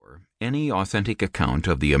Any authentic account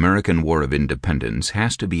of the American War of Independence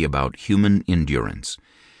has to be about human endurance.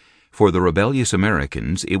 For the rebellious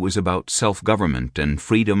Americans, it was about self-government and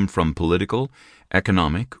freedom from political,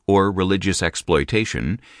 economic, or religious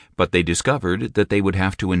exploitation, but they discovered that they would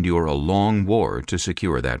have to endure a long war to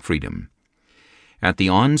secure that freedom. At the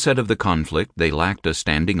onset of the conflict, they lacked a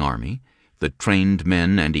standing army, the trained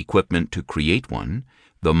men and equipment to create one,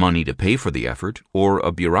 the money to pay for the effort, or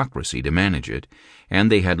a bureaucracy to manage it,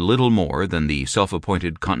 and they had little more than the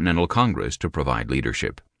self-appointed Continental Congress to provide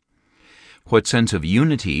leadership. What sense of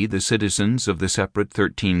unity the citizens of the separate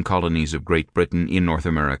 13 colonies of Great Britain in North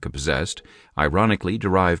America possessed, ironically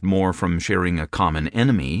derived more from sharing a common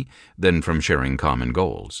enemy than from sharing common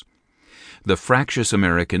goals. The fractious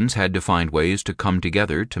Americans had to find ways to come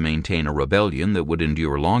together to maintain a rebellion that would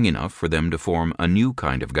endure long enough for them to form a new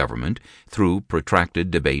kind of government through protracted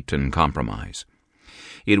debate and compromise.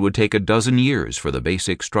 It would take a dozen years for the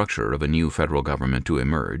basic structure of a new federal government to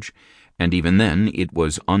emerge, and even then it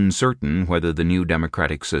was uncertain whether the new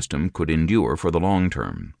democratic system could endure for the long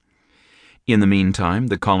term. In the meantime,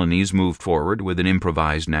 the colonies moved forward with an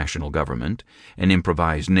improvised national government, an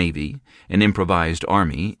improvised navy, an improvised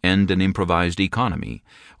army, and an improvised economy,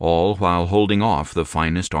 all while holding off the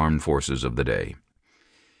finest armed forces of the day.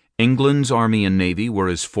 England's army and navy were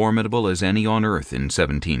as formidable as any on earth in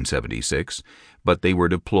 1776, but they were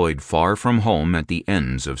deployed far from home at the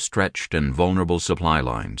ends of stretched and vulnerable supply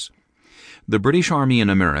lines. The British Army in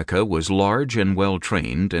America was large and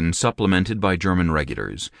well-trained and supplemented by German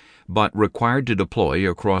regulars, but required to deploy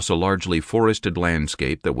across a largely forested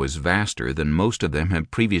landscape that was vaster than most of them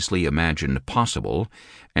had previously imagined possible,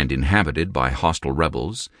 and inhabited by hostile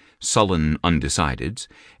rebels, sullen undecideds,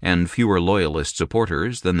 and fewer loyalist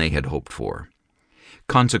supporters than they had hoped for.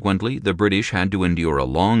 Consequently, the British had to endure a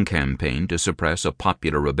long campaign to suppress a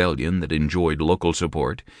popular rebellion that enjoyed local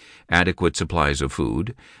support, adequate supplies of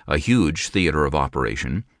food, a huge theater of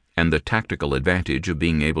operation, and the tactical advantage of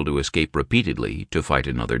being able to escape repeatedly to fight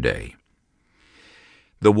another day.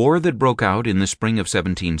 The war that broke out in the spring of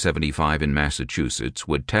 1775 in Massachusetts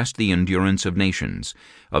would test the endurance of nations,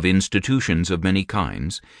 of institutions of many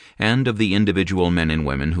kinds, and of the individual men and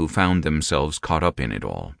women who found themselves caught up in it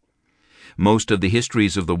all. Most of the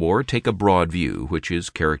histories of the war take a broad view, which is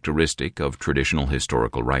characteristic of traditional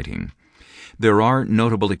historical writing. There are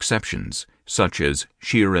notable exceptions, such as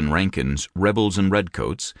Shear and Rankin's Rebels and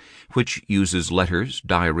Redcoats, which uses letters,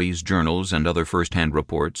 diaries, journals, and other first-hand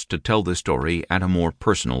reports to tell the story at a more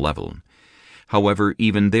personal level. However,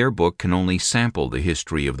 even their book can only sample the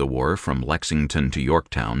history of the war from Lexington to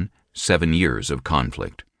Yorktown, 7 years of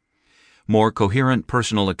conflict. More coherent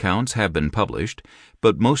personal accounts have been published,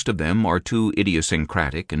 but most of them are too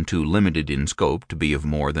idiosyncratic and too limited in scope to be of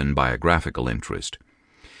more than biographical interest.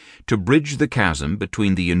 To bridge the chasm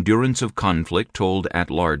between the endurance of conflict told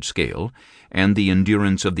at large scale and the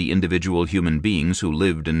endurance of the individual human beings who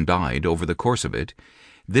lived and died over the course of it,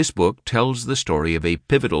 this book tells the story of a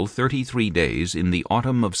pivotal 33 days in the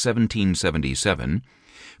autumn of 1777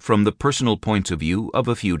 from the personal points of view of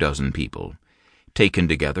a few dozen people. Taken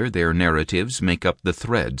together, their narratives make up the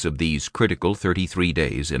threads of these critical 33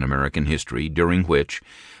 days in American history during which,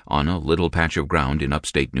 on a little patch of ground in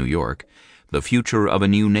upstate New York, the future of a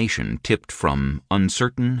new nation tipped from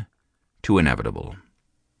uncertain to inevitable.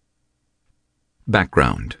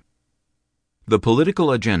 Background. The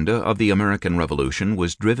political agenda of the American Revolution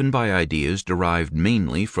was driven by ideas derived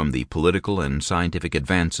mainly from the political and scientific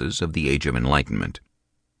advances of the Age of Enlightenment.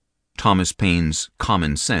 Thomas Paine's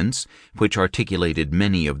Common Sense, which articulated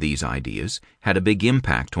many of these ideas, had a big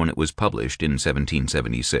impact when it was published in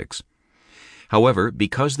 1776. However,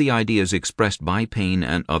 because the ideas expressed by Paine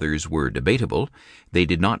and others were debatable, they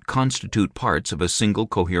did not constitute parts of a single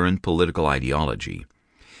coherent political ideology.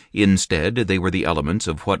 Instead, they were the elements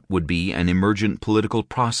of what would be an emergent political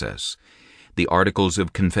process. The Articles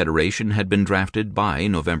of Confederation had been drafted by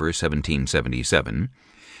November 1777,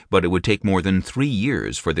 but it would take more than 3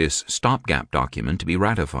 years for this stopgap document to be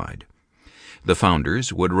ratified. The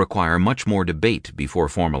founders would require much more debate before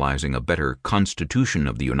formalizing a better Constitution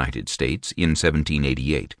of the United States in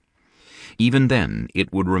 1788. Even then,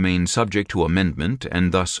 it would remain subject to amendment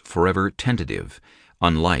and thus forever tentative,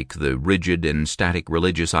 unlike the rigid and static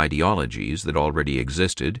religious ideologies that already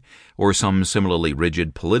existed, or some similarly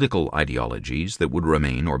rigid political ideologies that would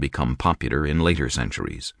remain or become popular in later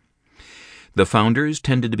centuries. The founders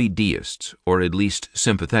tended to be deists, or at least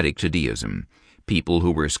sympathetic to deism, people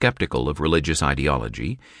who were skeptical of religious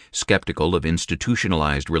ideology, skeptical of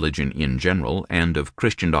institutionalized religion in general, and of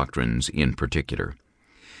Christian doctrines in particular.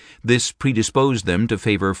 This predisposed them to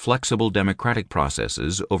favor flexible democratic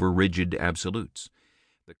processes over rigid absolutes.